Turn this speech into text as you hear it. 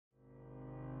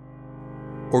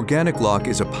Organic lock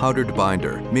is a powdered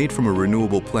binder made from a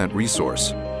renewable plant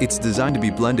resource. It's designed to be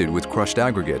blended with crushed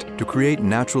aggregate to create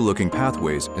natural-looking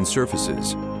pathways and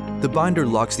surfaces. The binder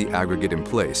locks the aggregate in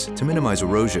place to minimize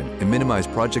erosion and minimize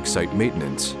project site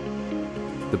maintenance.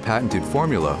 The patented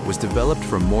formula was developed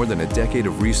from more than a decade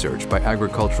of research by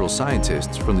agricultural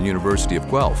scientists from the University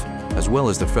of Guelph, as well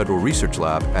as the Federal Research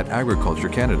Lab at Agriculture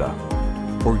Canada.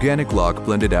 Organic lock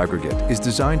blended aggregate is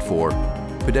designed for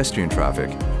pedestrian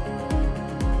traffic,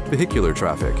 vehicular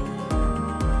traffic,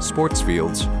 sports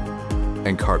fields,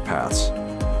 and cart paths.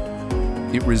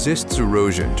 It resists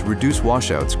erosion to reduce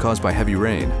washouts caused by heavy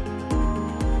rain.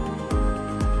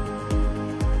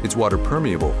 It's water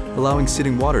permeable, allowing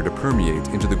sitting water to permeate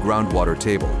into the groundwater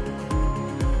table.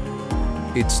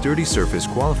 Its sturdy surface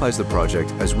qualifies the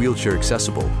project as wheelchair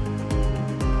accessible,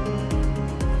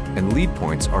 and lead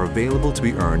points are available to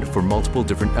be earned for multiple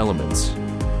different elements.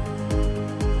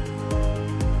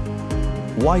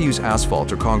 Why use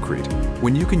asphalt or concrete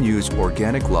when you can use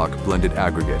organic lock blended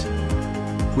aggregate?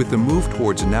 With the move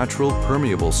towards natural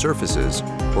permeable surfaces,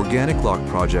 organic lock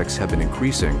projects have been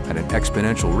increasing at an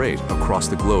exponential rate across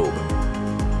the globe.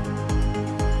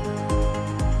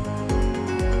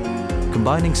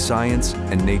 Combining science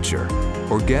and nature,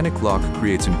 organic lock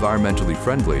creates environmentally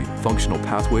friendly, functional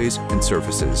pathways and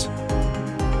surfaces.